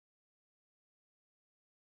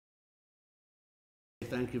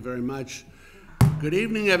Thank you very much. Good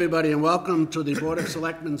evening, everybody, and welcome to the Board of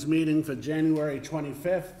Selectmen's meeting for January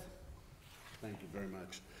 25th. Thank you very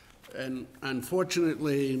much. And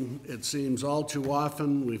unfortunately, it seems all too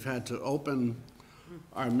often we've had to open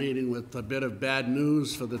our meeting with a bit of bad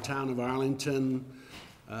news for the town of Arlington.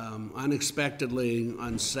 Unexpectedly,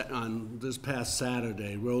 on this past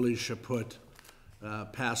Saturday, Rolly Chaput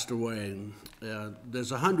passed away.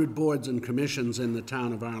 There's 100 boards and commissions in the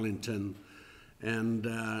town of Arlington, and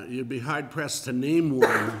you'd be hard-pressed to name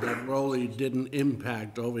one that Rolly didn't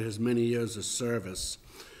impact over his many years of service.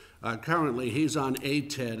 Currently, he's on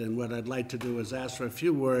ATED, and what I'd like to do is ask for a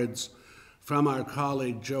few words from our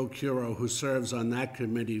colleague Joe Curo, who serves on that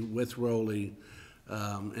committee with Rolly,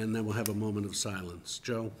 and then we'll have a moment of silence.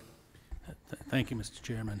 Joe? Thank you, Mr.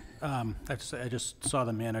 Chairman. I just saw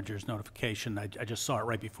the manager's notification. I just saw it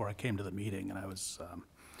right before I came to the meeting, and I was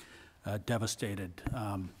devastated.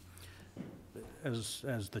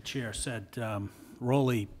 As the chair said,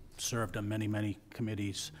 Rolly served on many, many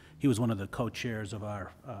committees. He was one of the co-chairs of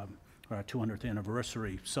our 200th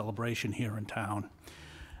anniversary celebration here in town.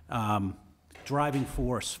 Driving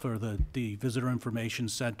force for the Visitor Information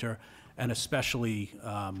Center, and especially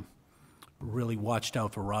really watched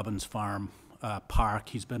out for Robbins Farm Park.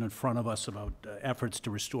 He's been in front of us about efforts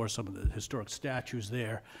to restore some of the historic statues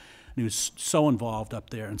there. And he was so involved up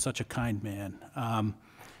there and such a kind man.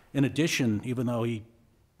 In addition, even though he,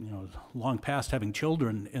 long past having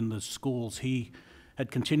children in the schools, he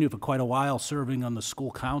had continued for quite a while serving on the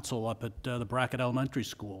school council up at the Brackett Elementary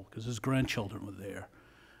School because his grandchildren were there.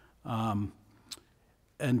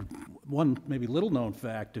 And one maybe little-known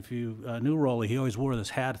fact, if you knew Rolly, he always wore this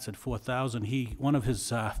hat that said 4,000. One of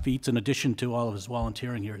his feats, in addition to all of his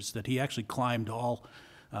volunteering here, is that he actually climbed all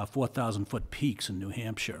 4,000-foot peaks in New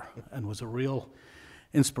Hampshire and was a real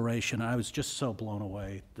inspiration. I was just so blown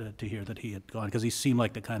away to hear that he had gone, because he seemed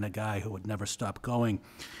like the kind of guy who would never stop going.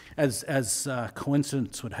 As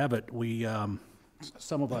coincidence would have it,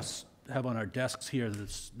 some of us have on our desks here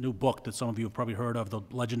this new book that some of you have probably heard of, The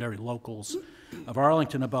Legendary Locals of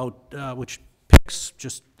Arlington, about which picks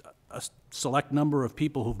just a select number of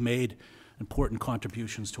people who've made important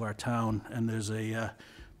contributions to our town. And there's a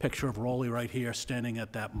picture of Rolly right here standing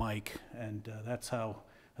at that mic, and that's how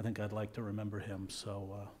I think I'd like to remember him.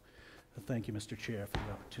 So thank you, Mr. Chair, for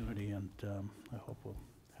the opportunity, and I hope we'll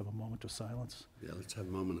have a moment of silence. Yeah, let's have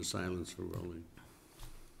a moment of silence for Rolly.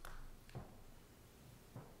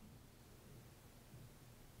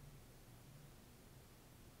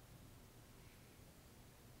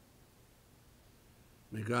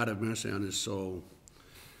 May God have mercy on his soul,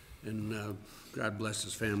 and God bless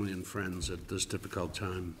his family and friends at this difficult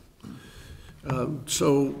time. On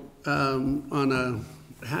a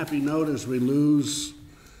happy note, as we lose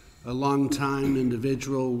a long-time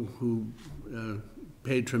individual who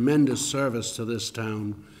paid tremendous service to this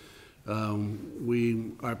town,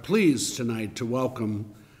 we are pleased tonight to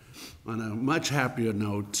welcome, on a much happier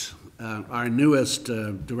note, our newest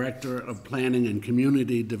Director of Planning and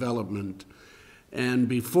Community Development. And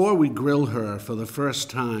before we grill her for the first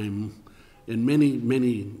time in many,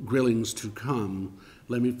 many grillings to come,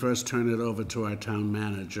 let me first turn it over to our town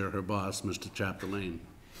manager, her boss, Mr. Chapdelaine.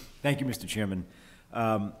 Thank you, Mr. Chairman.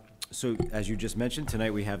 So, as you just mentioned,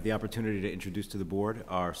 tonight we have the opportunity to introduce to the board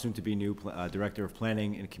our soon-to-be new Director of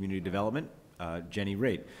Planning and Community Development, Jenny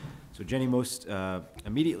Raitt. So Jenny most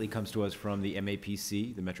immediately comes to us from the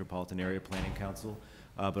MAPC, the Metropolitan Area Planning Council,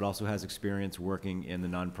 but also has experience working in the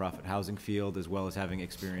nonprofit housing field, as well as having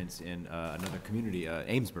experience in another community,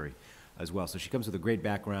 Amesbury, as well. So she comes with a great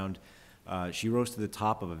background. She rose to the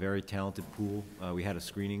top of a very talented pool. We had a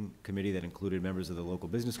screening committee that included members of the local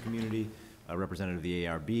business community, a representative of the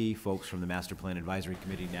ARB, folks from the Master Plan Advisory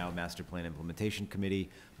Committee, now Master Plan Implementation Committee,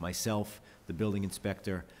 myself, the building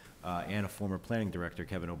inspector, and a former planning director,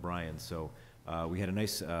 Kevin O'Brien. So we had a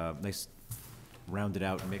nice rounded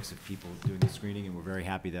out mix of people doing the screening, and we're very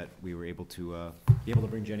happy that we were able to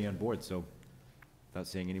bring Jenny on board. So without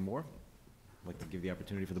saying any more, I'd like to give the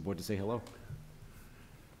opportunity for the board to say hello.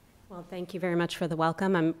 Well, thank you very much for the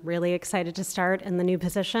welcome. I'm really excited to start in the new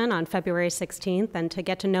position on February 16th and to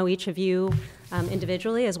get to know each of you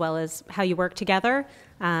individually, as well as how you work together.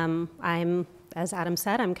 As Adam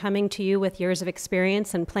said, I'm coming to you with years of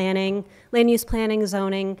experience in planning, land use planning,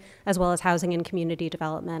 zoning, as well as housing and community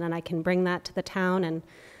development, and I can bring that to the town and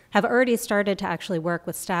have already started to actually work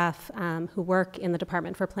with staff who work in the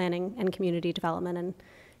Department for Planning and Community Development, and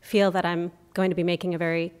feel that I'm going to be making a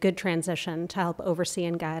very good transition to help oversee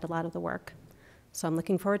and guide a lot of the work. So I'm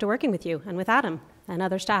looking forward to working with you and with Adam and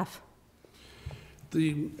other staff.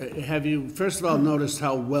 Have you, first of all, noticed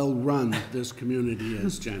how well-run this community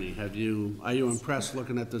is, Jenny? Are you impressed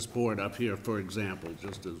looking at this board up here, for example,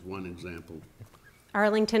 just as one example?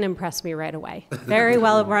 Arlington impressed me right away. Very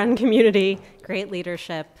well-run community, great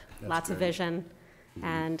leadership, lots of vision,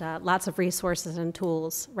 and lots of resources and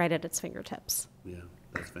tools right at its fingertips. Yeah,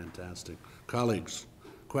 that's fantastic. Colleagues,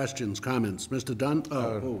 questions, comments? Mr. Dunn?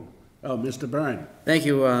 Mr. Byrne. Thank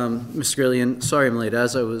you, Mr. Grillian. Sorry I'm late.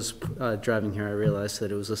 As I was driving here, I realized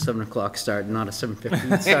that it was a 7 o'clock start, not a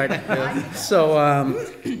 7:15 start. So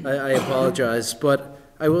I apologize. But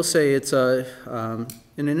I will say it's in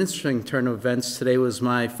an interesting turn of events. Today was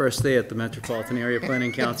my first day at the Metropolitan Area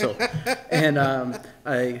Planning Council, and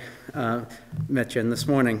I met Jen this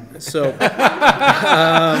morning. So,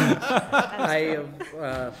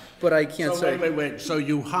 but I can't say. Wait. So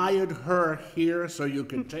you hired her here so you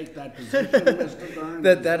could take that position, Mr. Byrne?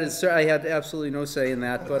 That is, I had absolutely no say in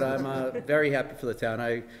that, but I'm very happy for the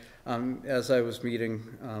town. As I was meeting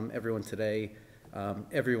everyone today,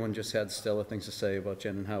 everyone just had stellar things to say about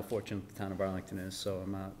Jen and how fortunate the town of Arlington is. So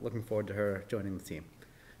I'm looking forward to her joining the team.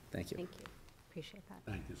 Thank you. Thank you. Appreciate that.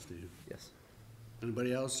 Thank you, Steve. Yes.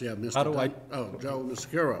 Anybody else? Yeah, Mr. How do Dunn. Joe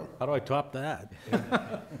Muscuro. How do I top that?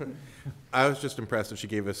 I was just impressed that she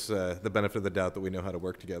gave us the benefit of the doubt that we know how to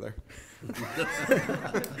work together.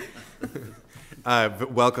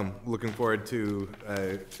 But welcome. Looking forward to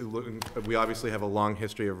we obviously have a long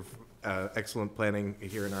history of excellent planning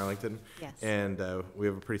here in Arlington. Yes. And we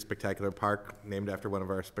have a pretty spectacular park named after one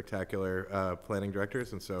of our spectacular planning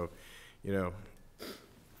directors. And so,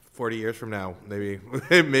 40 years from now, maybe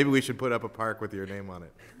we should put up a park with your name on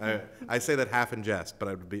it. I say that half in jest, but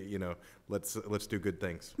I would be, let's do good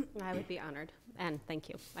things. I would be honored, and thank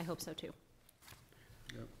you. I hope so too.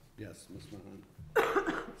 Yep. Yes, Ms. Mahan.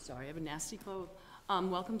 Sorry, I have a nasty cold.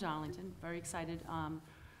 Welcome to Arlington. Very excited.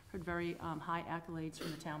 Heard very high accolades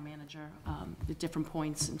from the town manager at different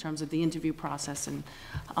points in terms of the interview process and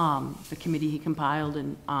the committee he compiled,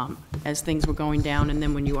 and as things were going down, and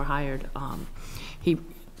then when you were hired, he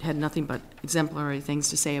had nothing but exemplary things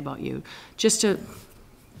to say about you. Just to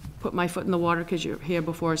put my foot in the water, because you're here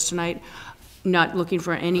before us tonight, not looking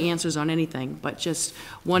for any answers on anything, but just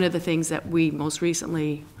one of the things that we most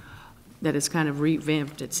recently, that has kind of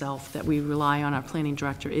revamped itself, that we rely on our planning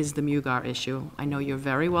director, is the MUGAR issue. I know you're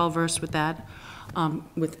very well versed with that,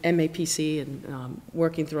 with MAPC and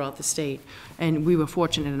working throughout the state. And we were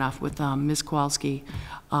fortunate enough with Ms. Kowalski,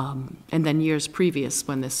 and then years previous,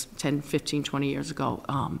 when this 10, 15, 20 years ago.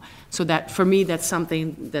 So that, for me, that's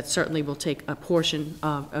something that certainly will take a portion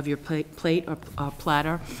of your plate or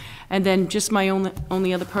platter. And then just my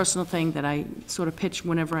only other personal thing that I sort of pitch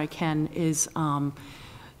whenever I can is,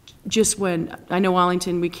 just when, I know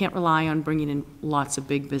Arlington, we can't rely on bringing in lots of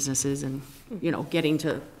big businesses and, getting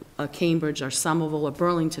to a Cambridge or Somerville or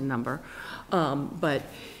Burlington number. But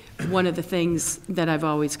one of the things that I've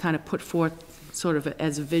always kind of put forth sort of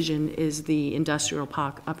as a vision is the industrial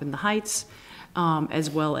park up in the Heights,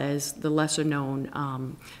 as well as the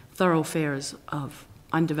lesser-known thoroughfares of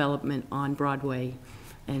undevelopment on Broadway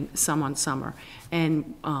and some on Summer.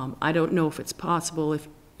 And I don't know if it's possible, if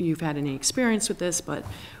you've had any experience with this, but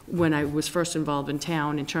when I was first involved in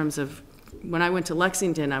town, in terms of when I went to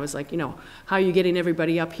Lexington, I was like, how are you getting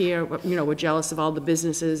everybody up here? We're jealous of all the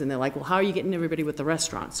businesses, and they're like, well, how are you getting everybody with the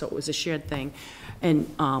restaurants? So it was a shared thing. And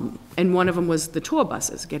one of them was the tour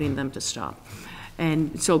buses, getting them to stop.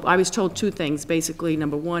 And so I was told two things. Basically,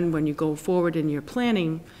 number one, when you go forward in your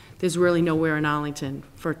planning, there's really nowhere in Arlington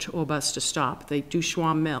for a tour bus to stop. They do Old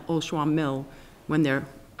Schwam Mill when they're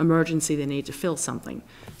emergency, they need to fill something.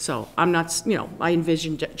 So I'm not, I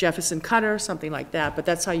envision Jefferson Cutter, something like that, but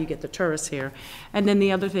that's how you get the tourists here. And then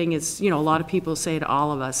the other thing is, a lot of people say to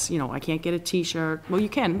all of us, I can't get a T-shirt. Well, you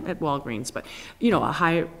can at Walgreens, but, a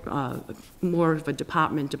higher, more of a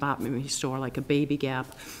department store, like a Baby Gap.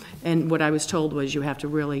 And what I was told was you have to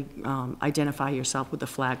really identify yourself with a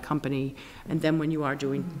flag company, and then when you are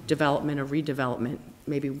doing development or redevelopment,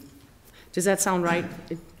 maybe, does that sound right?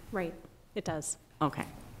 Right, it does. Okay.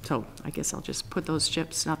 So I guess I'll just put those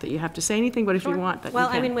chips, not that you have to say anything, but if you want, that well,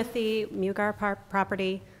 you can. I mean, with the MUGAR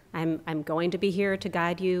property, I'm going to be here to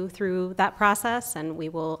guide you through that process, and we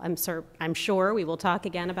will, I'm sure we will talk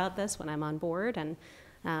again about this when I'm on board, and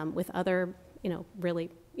with other, really,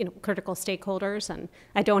 critical stakeholders. And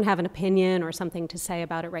I don't have an opinion or something to say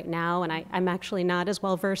about it right now, and I'm actually not as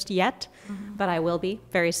well versed yet, but I will be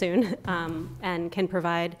very soon, and can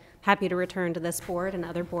provide, happy to return to this board and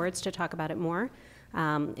other boards to talk about it more.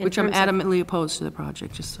 In Which I'm terms of- adamantly opposed to the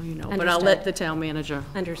project, just so you know. But I'll Understood. let the town manager.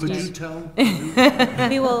 Could you Understood.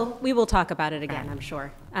 tell? We will talk about it again, I'm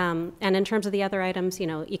sure. And in terms of the other items,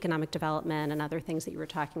 economic development and other things that you were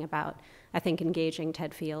talking about, I think engaging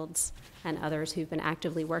Ted Fields and others who've been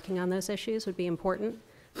actively working on those issues would be important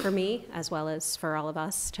for me, as well as for all of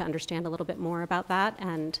us, to understand a little bit more about that,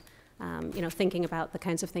 and thinking about the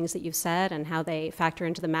kinds of things that you've said and how they factor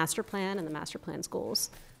into the master plan and the master plan's goals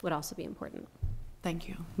would also be important. Thank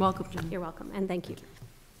you. Welcome, Jen. You're welcome, and thank you.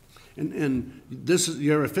 And this is,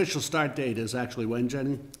 your official start date is actually when,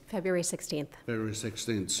 Jenny? February 16th. February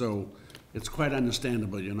 16th, so it's quite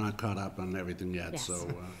understandable you're not caught up on everything yet, Yes. so,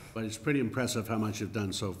 but it's pretty impressive how much you've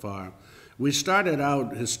done so far. We started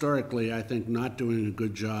out historically, I think, not doing a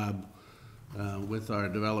good job with our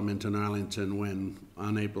development in Arlington when,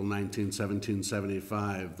 on April 19,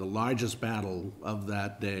 1775, the largest battle of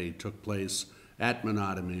that day took place at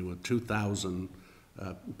Menotomy with 2,000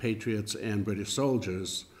 patriots and British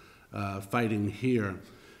soldiers fighting here.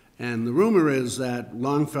 And the rumor is that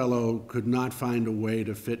Longfellow could not find a way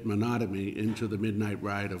to fit Menotomy into the Midnight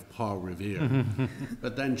Ride of Paul Revere.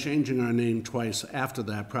 But then changing our name twice after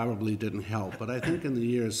that probably didn't help. But I think in the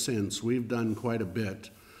years since, we've done quite a bit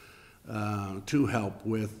to help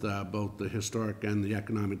with both the historic and the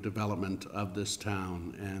economic development of this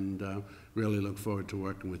town, and really look forward to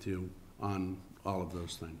working with you on all of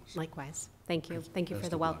those things. Likewise. Thank you. Thank you for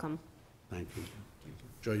Best the of luck. welcome. Thank you.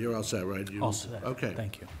 Joe, you're all set, right? You- All set. Okay.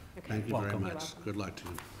 Thank you. Thank you very Welcome. much. Good luck to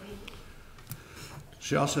you.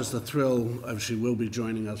 She also has the thrill of she will be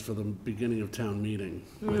joining us for the beginning of town meeting,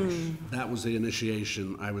 which, that was the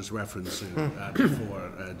initiation I was referencing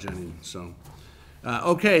before, Jenny, so.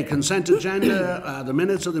 Okay, consent agenda, the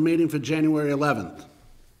minutes of the meeting for January 11th.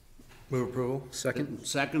 Move approval? Second?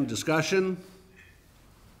 Second, discussion.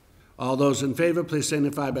 All those in favor, please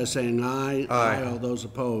signify by saying aye. Aye. All those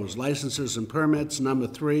opposed. Licenses and permits, number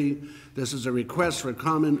 3. This is a request for a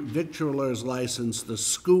common victualler's license, the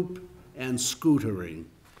Scoop and Scootery.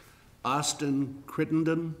 Austin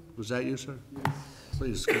Crittenden, was that you, sir? Yes.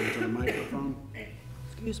 Please come to the microphone.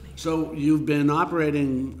 Excuse me. So you've been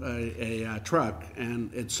operating a truck,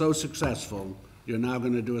 and it's so successful, you're now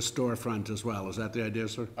going to do a storefront as well. Is that the idea,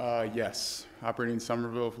 sir? Yes, operating in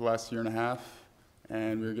Somerville for the last year and a half,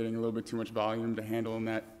 and we were getting a little bit too much volume to handle in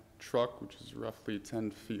that truck, which is roughly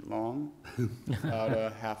 10 feet long, about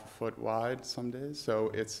a half a foot wide some days. So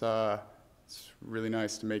it's really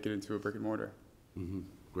nice to make it into a brick and mortar.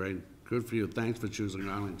 Great. Good for you. Thanks for choosing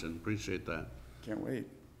Arlington. Appreciate that. Can't wait.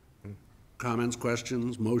 Comments,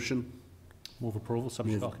 questions, motion? Move approval,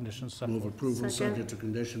 subject to all conditions set Move forth. approval, subject to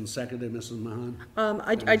conditions. Seconded, Mrs. Mahan?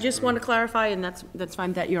 I just want to clarify, and that's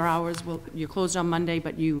fine, that your hours you're closed on Monday,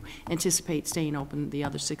 but you anticipate staying open the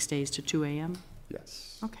other 6 days to 2 a.m.?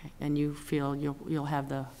 Yes. Okay, and you feel you'll have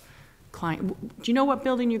the client, do you know what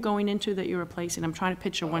building you're going into that you're replacing? I'm trying to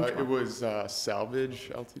picture one. It was Salvage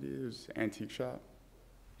Ltd. It was antique shop.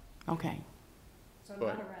 Okay, So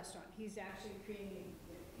But- not a restaurant, he's actually creating it,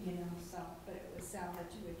 but it was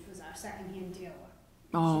Salvage, which was our secondhand dealer.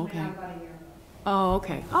 Oh, She went okay. out about a year ago. oh,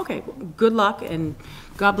 okay, okay, good luck, and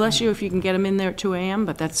God bless you if you can get them in there at 2 a.m.,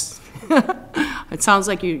 but that's, it sounds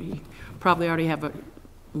like you probably already have a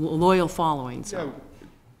loyal following, so.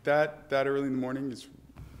 Yeah, that early in the morning is,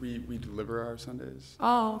 we deliver our Sundays.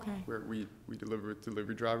 Oh, okay, Where we deliver with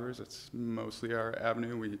delivery drivers. It's mostly our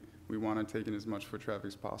avenue. We want to take in as much foot traffic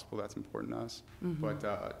as possible. That's important to us.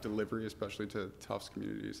 But delivery, especially to Tufts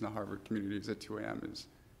communities and the Harvard communities at 2 a.m. is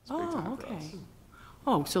big time oh, for okay. us.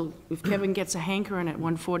 Oh, so if Kevin gets a hankering at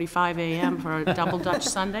 1:45 a.m. for a double Dutch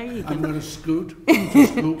Sunday, he I'm can, going to scoot, scoop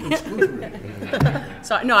and scootery.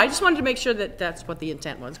 so, no, I just wanted to make sure that that's what the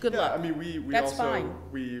intent was. Good Yeah, luck. I mean, we That's also, fine.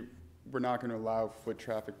 we're not going to allow foot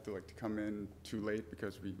traffic to come in too late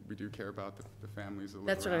because we do care about the families that live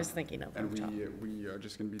That's what I was around. thinking of. And we are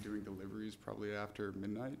just going to be doing deliveries probably after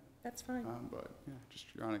midnight. That's fine. But yeah, just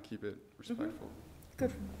trying to keep it respectful.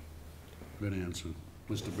 Good. Good answer.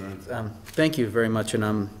 Mr. Burns? Thank you very much, and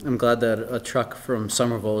I'm glad that a truck from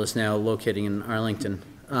Somerville is now locating in Arlington.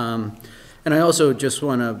 And I also just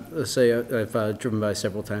want to say I've driven by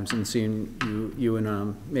several times and seen you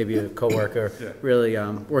and maybe a coworker really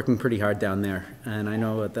working pretty hard down there, and I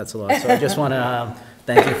know that's a lot. So I just want to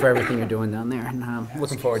thank you for everything you're doing down there, and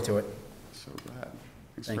looking forward to it. So glad.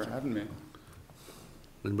 Thanks Thank for you. having me.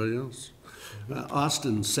 Anybody else?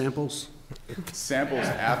 Austin, samples? Samples,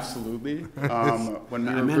 absolutely. When we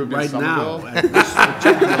I were meant approved in right now.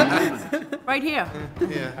 Somerville, Right here.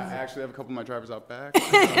 I actually have a couple of my drivers out back,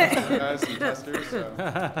 guys, some testers. So.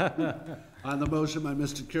 On the motion by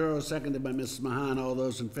Mr. Curo, seconded by Mrs. Mahan. All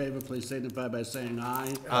those in favor, please signify by saying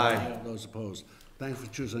aye. Aye. All those opposed. Thanks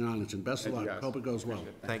for choosing Arlington. Best of Thank you, luck. guys. Hope it goes well.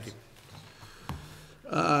 Thank you.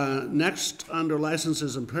 Next, under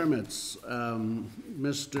licenses and permits,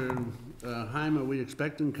 Mr. Heim, are we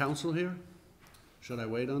expecting counsel here? Should I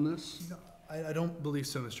wait on this? No, I don't believe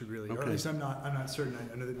so, Mr. Greeley, or at Okay. least I'm not certain.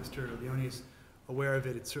 I know that Mr. Leone is aware of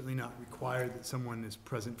it. It's certainly not required that someone is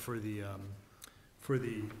present for the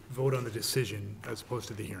vote on the decision as opposed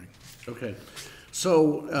to the hearing. Okay.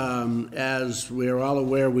 So, as we're all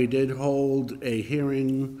aware, we did hold a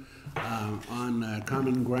hearing on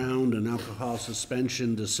Common Ground and alcohol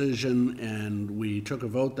suspension decision, and we took a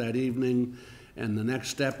vote that evening. And the next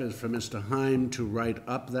step is for Mr. Heim to write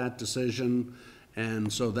up that decision.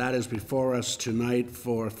 And so that is before us tonight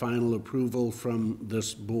for final approval from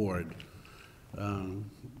this board.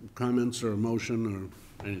 Comments or a motion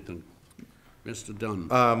or anything? Mr. Dunn?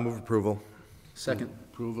 Move approval. Second.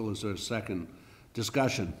 Approval, is there a second?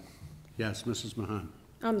 Discussion? Yes, Mrs. Mahan?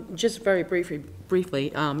 Just very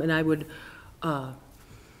briefly, and I would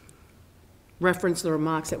reference the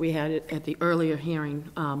remarks that we had at the earlier hearing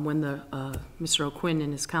when Mr. O'Quinn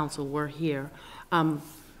and his counsel were here.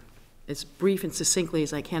 As brief and succinctly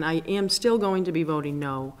as I can, I am still going to be voting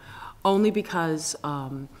no, only because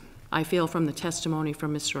I feel from the testimony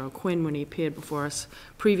from Mr. O'Quinn when he appeared before us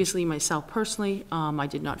previously, myself personally, I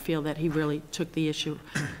did not feel that he really took the issue,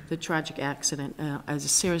 the tragic accident, as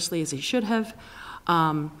seriously as he should have.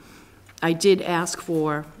 I did ask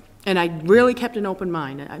for, and I really kept an open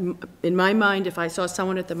mind. In my mind, if I saw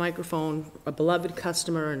someone at the microphone, a beloved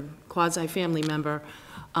customer and quasi-family member,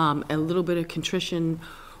 a little bit of contrition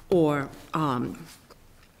or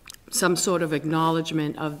some sort of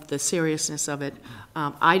acknowledgement of the seriousness of it,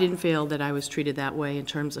 I didn't feel that I was treated that way in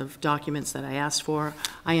terms of documents that I asked for.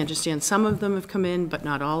 I understand some of them have come in, but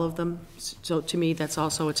not all of them. So to me, that's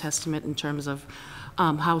also a testament in terms of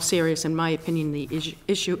how serious, in my opinion, the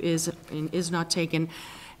issue is and is not taken.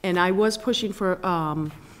 And I was pushing for,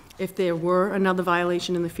 if there were another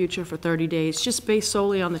violation in the future, for 30 days, just based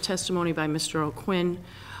solely on the testimony by Mr. O'Quinn,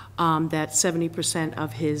 that 70%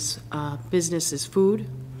 of his business is food.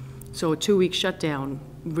 So a 2-week shutdown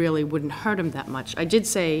really wouldn't hurt him that much. I did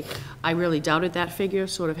say I really doubted that figure,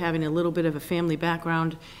 sort of having a little bit of a family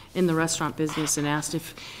background in the restaurant business, and asked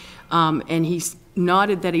if, and he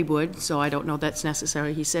nodded that he would, so I don't know that's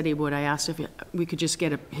necessary. He said he would. I asked if we could just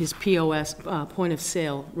get his POS, point of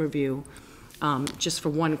sale review, just for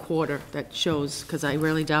 1 quarter that shows, because I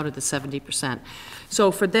really doubted the 70%. So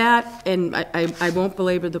for that, and I won't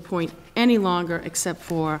belabor the point any longer, except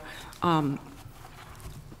for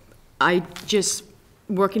I just,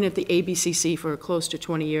 working at the ABCC for close to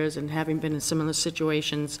 20 years and having been in similar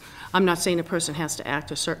situations, I'm not saying a person has to act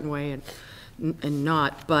a certain way and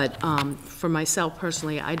not, but for myself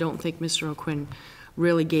personally, I don't think Mr. O'Quinn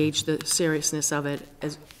really gauged the seriousness of it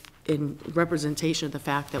as in representation of the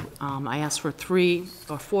fact that I asked for 3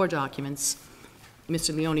 or 4 documents.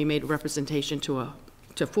 Mr. Leone made a representation to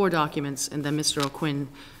 4 documents, and then Mr. O'Quinn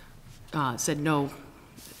said no,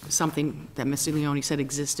 something that Mr. Leone said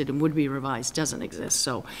existed and would be revised doesn't exist.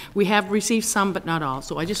 So we have received some, but not all.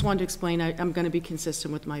 So I just wanted to explain I'm going to be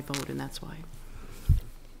consistent with my vote, and that's why.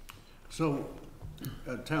 So,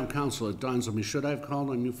 Town Council, it dawns on me, should I have called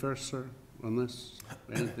on you first, sir, on this?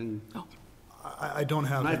 Anything? Oh. I don't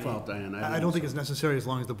have My any. fault, Diane. I don't think it's necessary as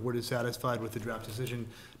long as the board is satisfied with the draft decision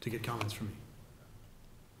to get comments from me.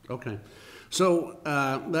 Okay. So,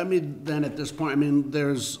 let me then at this point, I mean,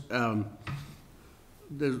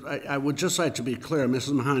 I would just like to be clear,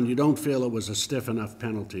 Mrs. Mahan, you don't feel it was a stiff enough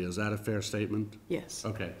penalty. Is that a fair statement? Yes.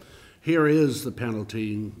 Okay. Here is the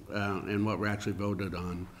penalty and what we're actually voted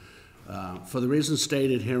on. For the reasons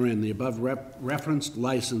stated herein, the above referenced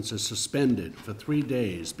license is suspended for 3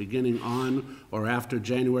 days, beginning on or after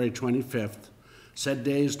January 25th, said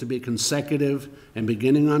days to be consecutive and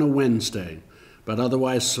beginning on a Wednesday, but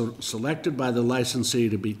otherwise selected by the licensee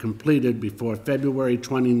to be completed before February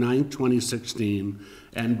 29, 2016,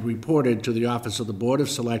 and reported to the Office of the Board of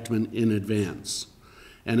Selectmen in advance.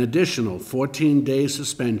 An additional 14-day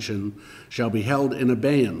suspension shall be held in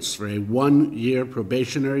abeyance for a 1-year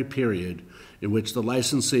probationary period in which the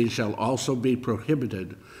licensee shall also be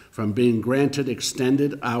prohibited from being granted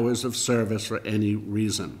extended hours of service for any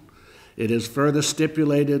reason. It is further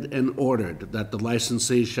stipulated and ordered that the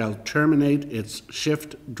licensee shall terminate its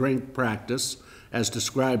shift drink practice as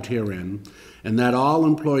described herein, and that all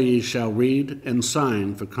employees shall read and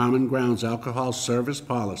sign for Common Ground's alcohol service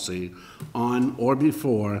policy on or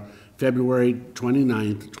before February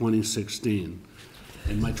 29th, 2016.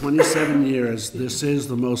 In my 27 years, this is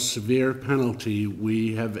the most severe penalty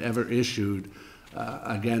we have ever issued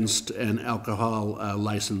against an alcohol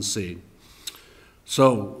licensee.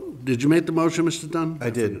 So, did you make the motion, Mr. Dunn? I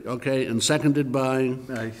did. Okay, and seconded by?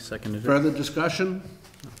 I seconded it. Further discussion?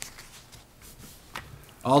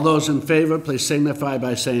 All those in favor, please signify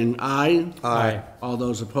by saying aye. Aye. All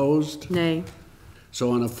those opposed? Nay.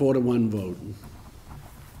 So on a 4-to-1 vote.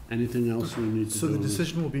 Anything else we need to do? So the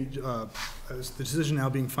decision will be, as the decision now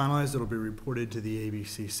being finalized, it'll be reported to the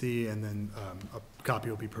ABCC, and then a copy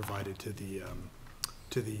will be provided to the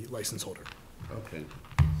license holder. Okay.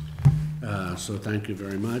 So thank you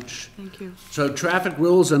very much. Thank you. So traffic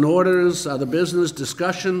rules and orders are the business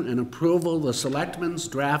discussion and approval of the Selectmen's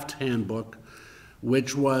draft handbook,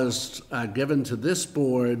 which was given to this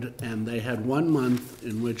board, and they had 1 month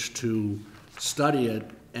in which to study it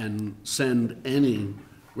and send any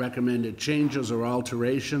recommended changes or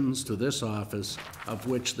alterations to this office, of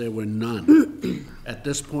which there were none. At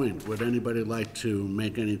this point, would anybody like to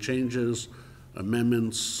make any changes,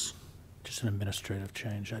 amendments? Just an administrative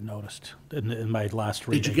change, I noticed, in my last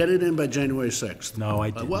reading. Did you get it in by January 6th? No,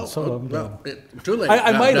 I didn't. Well, So, too late.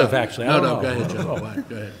 I might No, have, actually. I No, don't no, know. go ahead, Jim. Go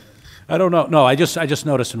ahead. I don't know. No, I just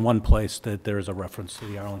noticed in one place that there is a reference to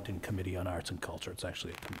the Arlington Committee on Arts and Culture. It's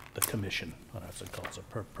actually the Commission on Arts and Culture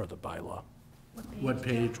per the bylaw. What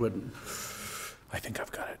page, what, I think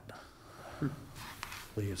I've got it.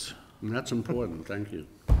 Please. that's important, thank you.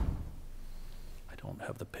 I don't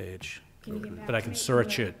have the page, Can you get back but I to can me?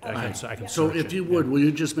 search it. I can So search if it, you yeah. would, will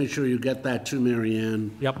you just make sure you get that to Mary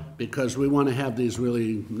Ann? Yep. Because we want to have these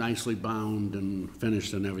really nicely bound and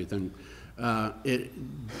finished and everything.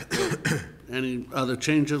 Any other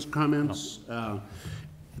changes, comments?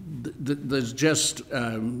 There's just,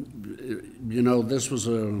 this was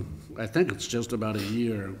I think it's just about a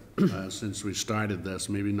year since we started this,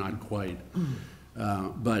 maybe not quite.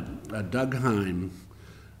 But Doug Heim,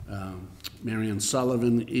 Marion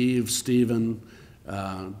Sullivan, Eve, Stephen,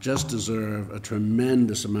 just deserve a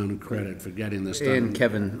tremendous amount of credit for getting this done. And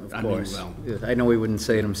Kevin, of I mean, course. well, Yeah, I know he wouldn't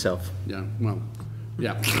say it himself. yeah, well,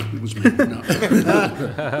 yeah, it was me, no.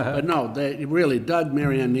 But no, they, really, Doug,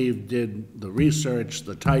 Mary Ann, Eve did the research,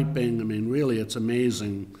 the typing. I mean, really, it's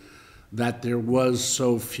amazing that there was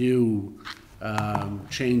so few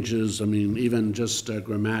changes, I mean, even just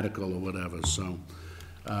grammatical or whatever, so.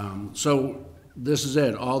 So this is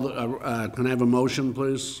it. All the, can I have a motion,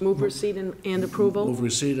 please? Move receipt and approval? Move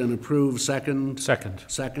receipt and approve, second? Second.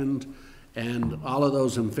 Second. And all of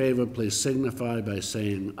those in favor, please signify by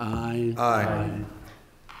saying aye. Aye.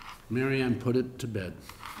 Mary Ann, put it to bed.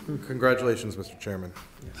 Congratulations, Mr. Chairman.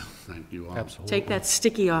 Thank you all. Absolutely. Take that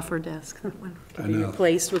sticky off her desk. That one can be know.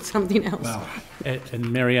 replaced with something else. Wow.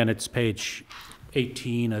 And Mary Ann, it's page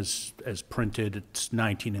 18 as printed, it's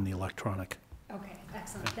 19 in the electronic. Okay,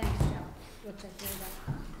 excellent, thanks, Joe. We'll take care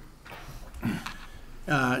of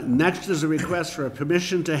that. Next is a request for a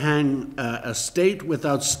permission to hang a State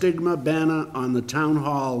Without Stigma banner on the town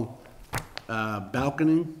hall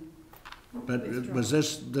balcony. But was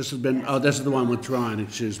this has been, oh, this is the one withdrawn,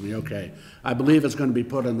 excuse me, okay. I believe it's going to be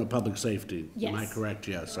put on the public safety. Am I Yes. correct?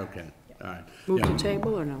 Yes, okay, all right. Move Yeah. to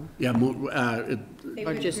table or no? Yeah, They Or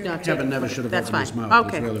went just through not it. Kevin never should have That's opened his fine. mouth,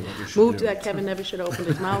 is Okay. really what we should Move do. that Kevin never should have opened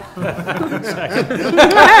his mouth.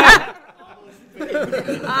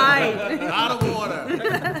 Aye. Out of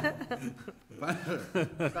order.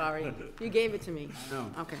 Sorry. You gave it to me. No,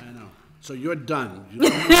 Okay. I know. So you're done. You're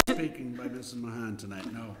not speaking by Mrs. Mahan tonight,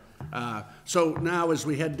 no. So now, as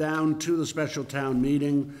we head down to the special town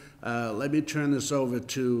meeting, let me turn this over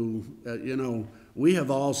to, we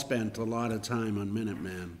have all spent a lot of time on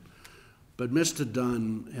Minuteman, but Mr.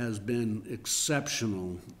 Dunn has been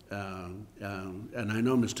exceptional. And I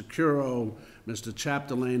know Mr. Curo, Mr.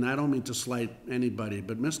 Chapdelaine, I don't mean to slight anybody,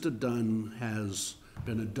 but Mr. Dunn has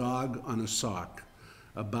been a dog on a sock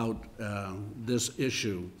about this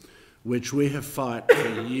issue, which we have fought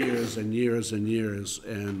for years and years and years,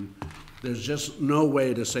 and there's just no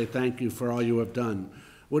way to say thank you for all you have done.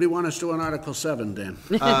 What do you want us to do on Article 7, Dan?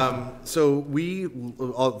 So we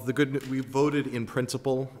voted in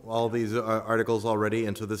principle all these articles already,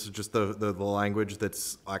 and so this is just the language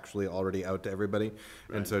that's actually already out to everybody.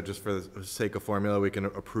 Right. And so just for the sake of formula, we can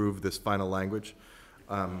approve this final language.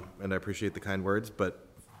 And I appreciate the kind words, but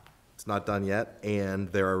it's not done yet,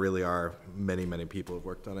 and there really are many, many people who've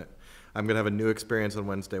worked on it. I'm going to have a new experience on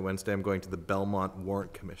Wednesday. Wednesday, I'm going to the Belmont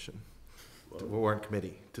Warrant Commission, Warrant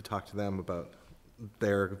Committee, to talk to them about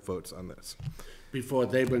their votes on this. Before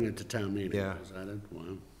they bring it to town meeting? Yeah. Is that it?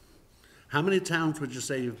 Wow. How many towns would you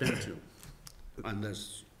say you've been to on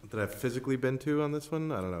this? That I've physically been to on this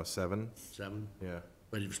one? I don't know, 7? 7? Yeah.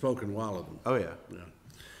 But you've spoken to all of them? Oh, yeah. Yeah.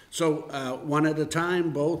 So, one at a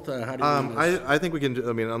time, both, how do you want this? I think we can,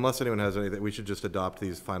 I mean, unless anyone has anything, we should just adopt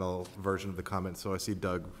these final version of the comments. So I see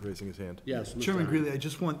Doug raising his hand. Yes, Mr. Chairman Hine. Greeley, I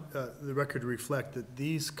just want the record to reflect that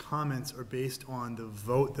these comments are based on the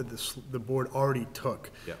vote that the board already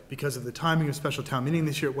took. Yeah. Because of the timing of special town meeting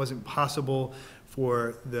this year, it wasn't possible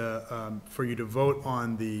for for you to vote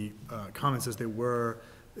on the comments as they were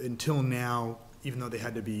until now, even though they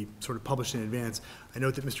had to be sort of published in advance. I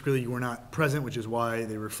note that, Mr. Greeley, you were not present, which is why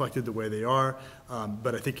they reflected the way they are,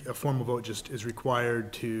 but I think a formal vote just is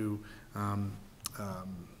required to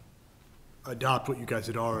adopt what you guys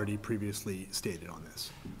had already previously stated on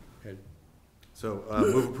this. Okay. So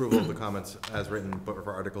move approval of the comments as written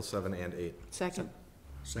for Article 7 and 8. Second.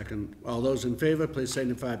 Second, all those in favor, please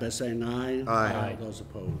signify by saying aye. Aye. All those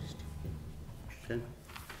opposed. Okay.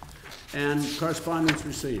 And correspondence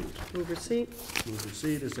received. Move receipt. Move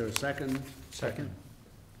receipt, is there a second? Second.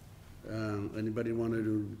 Anybody want to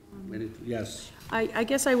do anything? Yes, I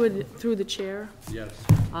guess I would, through the chair, yes.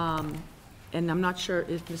 and I'm not sure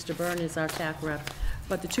if Mr. Byrne is our TAC rep,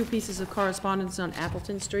 but the two pieces of correspondence on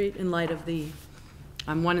Appleton Street in light of the,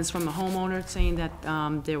 one is from a homeowner saying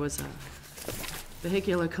that there was a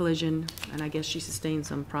vehicular collision, and I guess she sustained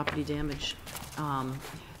some property damage.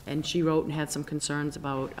 And she wrote and had some concerns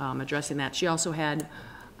about addressing that. She also had,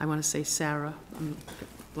 I want to say Sarah, I'm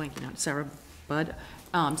blanking out, Sarah Budd,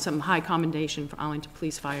 some high commendation for Arlington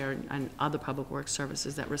Police, Fire, and other public works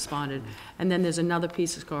services that responded. And then there's another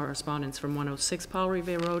piece of correspondence from 106 Paul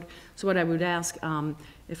Revere Road. So what I would ask,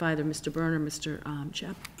 if either Mr. Byrne or Mr.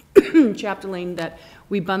 Chapdelaine, that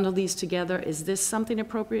we bundle these together. Is this something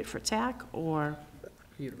appropriate for TAC, or?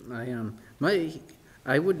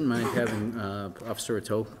 I wouldn't mind having Officer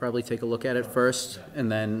Rateau probably take a look at it first,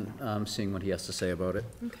 and then seeing what he has to say about it.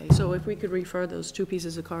 Okay, so if we could refer those two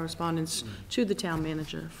pieces of correspondence to the town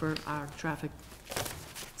manager for our traffic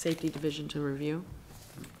safety division to review.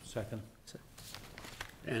 Second.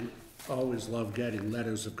 And always love getting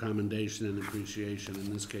letters of commendation and appreciation,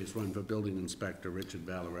 in this case, one for Building Inspector Richard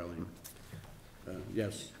Valarelli.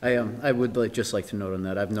 Yes? I would just like to note on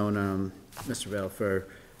that, I've known Mr. Val for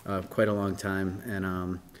quite a long time,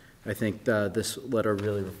 and I think this letter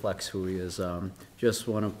really reflects who he is. Just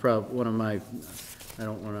one of my, I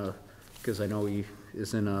don't want to, because I know he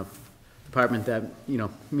is in a department that,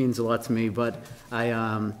 means a lot to me, but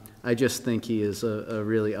I just think he is a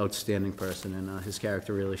really outstanding person, and his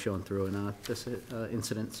character really shone through in this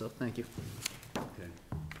incident, so thank you. Okay.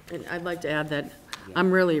 And I'd like to add that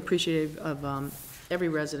I'm really appreciative of every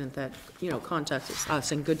resident that, contacts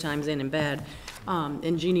us in good times and in bad.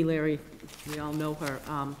 And Jeannie Larry, we all know her,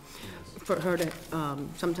 for her to,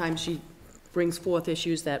 sometimes she brings forth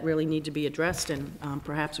issues that really need to be addressed, and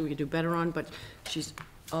perhaps we could do better on, but she's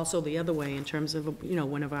also the other way in terms of,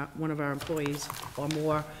 one of our employees or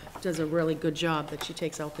more does a really good job, that she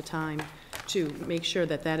takes out the time to make sure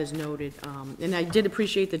that that is noted. And I did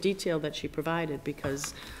appreciate the detail that she provided,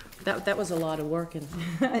 because that was a lot of work and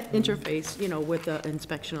interface, with the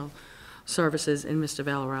inspectional services and Mr.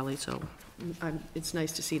 Valarelli. So it's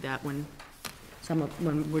nice to see that when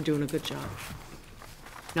we're doing a good job.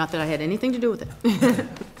 Not that I had anything to do with it.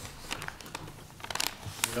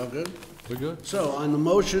 We all good? We're good. So on the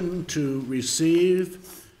motion to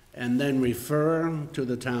receive and then refer to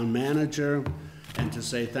the town manager and to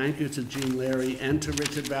say thank you to Jean Larry and to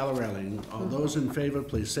Richard Valarelli, all those in favor,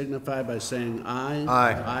 please signify by saying aye.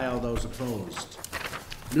 Aye. Aye, all those opposed.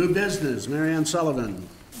 New business, Mary Ann Sullivan.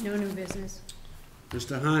 No new business.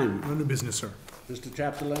 Mr. Heim. No new business, sir. Mr.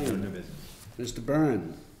 Chapdelaine. No new business. Mr.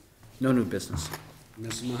 Byrne. No new business.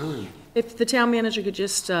 Mrs. Mahan. If the town manager could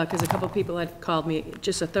just, because a couple of people had called me,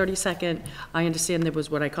 just a 30-second, I understand there was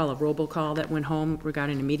what I call a robocall that went home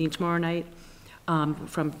regarding a meeting tomorrow night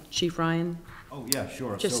from Chief Ryan. Oh, yeah,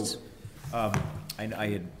 sure. Just- So, I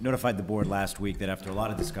had notified the board last week that after a lot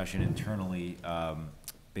of discussion internally,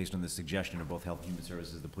 based on the suggestion of both Health and Human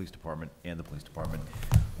Services, the police department, and the police department,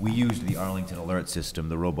 we used the Arlington Alert System,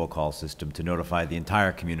 the robocall system, to notify the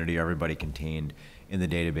entire community, everybody contained in the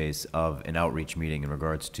database, of an outreach meeting in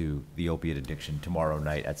regards to the opiate addiction tomorrow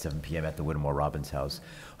night at 7 p.m. at the Whittemore Robbins House,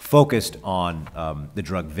 focused on the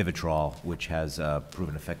drug Vivitrol, which has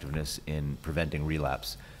proven effectiveness in preventing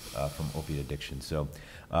relapse from opiate addiction. So,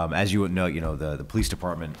 as you would know, the police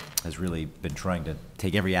department has really been trying to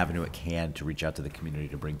take every avenue it can to reach out to the community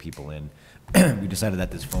to bring people in. We decided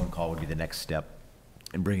that this phone call would be the next step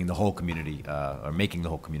in bringing the whole community, or making the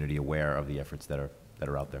whole community aware of the efforts that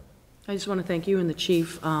are out there. I just want to thank you and the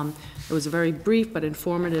chief. It was a very brief but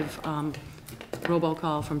informative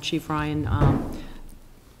robocall from Chief Ryan.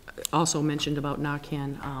 Also mentioned about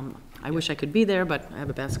Narcan. I wish I could be there, but I have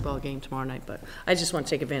a basketball game tomorrow night, but I just want to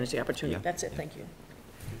take advantage of the opportunity. That's it, thank you.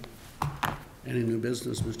 Any new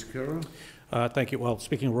business, Mr. Curo? Thank you. Well,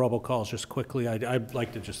 speaking of robocalls, just quickly, I'd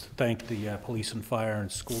like to just thank the police and fire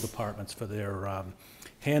and school departments for their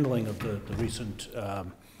handling of the recent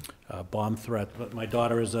bomb threat. But my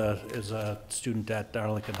daughter is a student at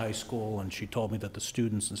Arlington High School, and she told me that the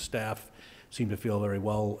students and staff seemed to feel very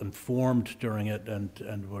well informed during it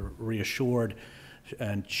and were reassured.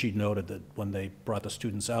 And she noted that when they brought the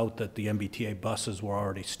students out, that the MBTA buses were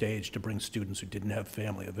already staged to bring students who didn't have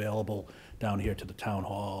family available down here to the town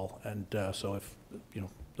hall. And so if,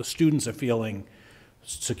 the students are feeling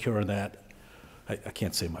secure in that, I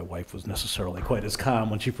can't say my wife was necessarily quite as calm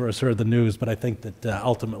when she first heard the news, but I think that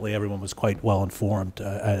ultimately everyone was quite well informed.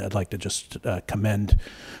 I'd like to just commend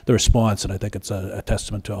the response, and I think it's a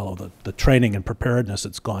testament to all of the training and preparedness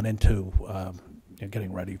that's gone into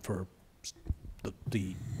getting ready for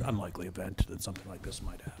the unlikely event that something like this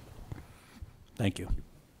might happen. Thank you.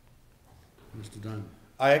 Mr. Dunn.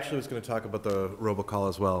 I actually was going to talk about the robocall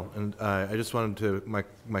as well, and I just wanted to,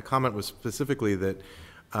 my comment was specifically that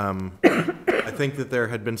I think that there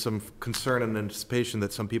had been some concern and anticipation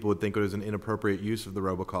that some people would think it was an inappropriate use of the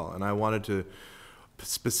robocall, and I wanted to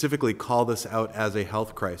specifically call this out as a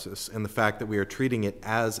health crisis, and the fact that we are treating it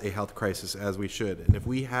as a health crisis as we should. And if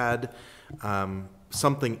we had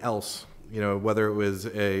something else, whether it was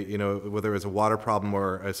a water problem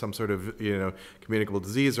or some sort of communicable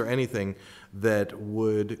disease or anything that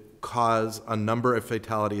would cause a number of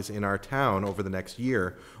fatalities in our town over the next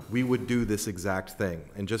year, we would do this exact thing.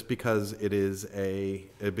 And just because it isn't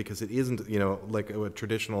like a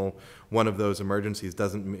traditional one of those emergencies,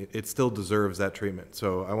 it still deserves that treatment.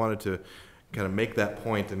 So I wanted to kind of make that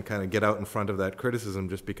point and kind of get out in front of that criticism,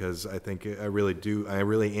 just because I think I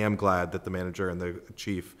really am glad that the manager and the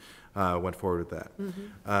chief went forward with that.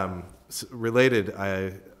 Mm-hmm. Related,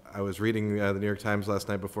 I was reading the New York Times last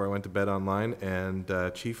night before I went to bed online, and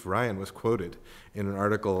Chief Ryan was quoted in an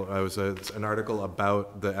article. It was an article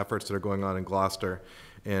about the efforts that are going on in Gloucester,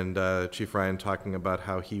 and Chief Ryan talking about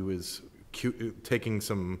how he was taking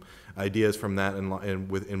some ideas from that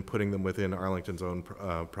and putting them within Arlington's own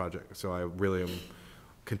project. So I really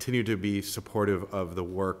continue to be supportive of the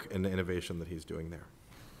work and the innovation that he's doing there.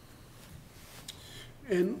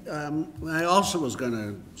 And I also was going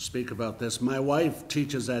to speak about this. My wife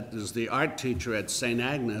is the art teacher at St.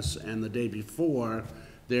 Agnes, and the day before,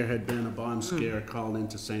 there had been a bomb scare called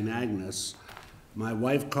into St. Agnes. My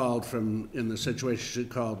wife called in the situation, she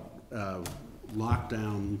called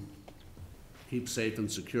lockdown, keep safe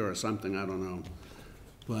and secure or something, I don't know.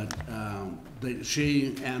 But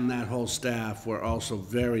she and that whole staff were also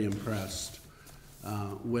very impressed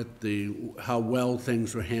with how well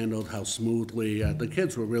things were handled, how smoothly. The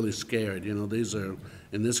kids were really scared. These are,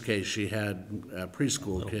 in this case, she had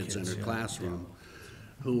preschool kids in her classroom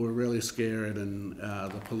who were really scared, and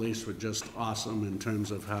the police were just awesome in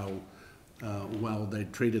terms of how well they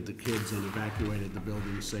treated the kids and evacuated the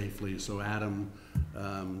building safely. So Adam,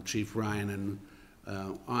 Chief Ryan,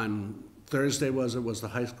 and on Thursday was the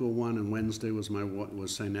high school one, and Wednesday was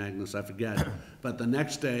St. Agnes, I forget. But the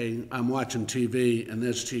next day, I'm watching TV, and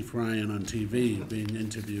there's Chief Ryan on TV being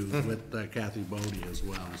interviewed with Kathy Bodie as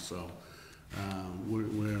well. So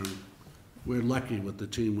we're lucky with the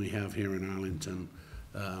team we have here in Arlington,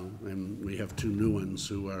 and we have two new ones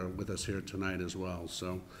who are with us here tonight as well.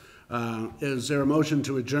 So is there a motion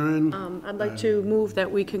to adjourn? I'd like to move that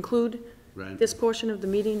we conclude Right. this portion of the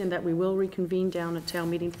meeting, and that we will reconvene down at town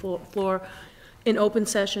meeting floor in open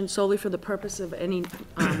session solely for the purpose of any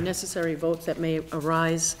necessary votes that may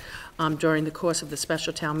arise during the course of the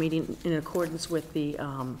special town meeting, in accordance with the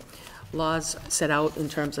laws set out in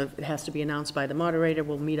terms of it has to be announced by the moderator.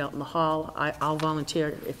 We'll meet out in the hall. I'll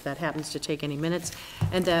volunteer if that happens to take any minutes,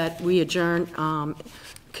 and that we adjourn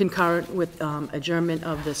concurrent with adjournment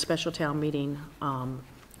of the special town meeting,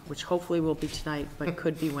 which hopefully will be tonight, but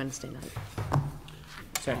could be Wednesday night.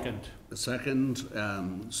 Second. Second.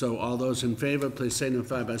 So all those in favor, please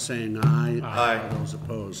signify by saying aye. Aye. Those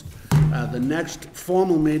opposed. The next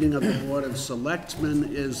formal meeting of the Board of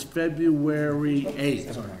Selectmen is February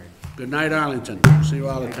 8th. Good night, Arlington. See you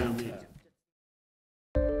all at town meeting.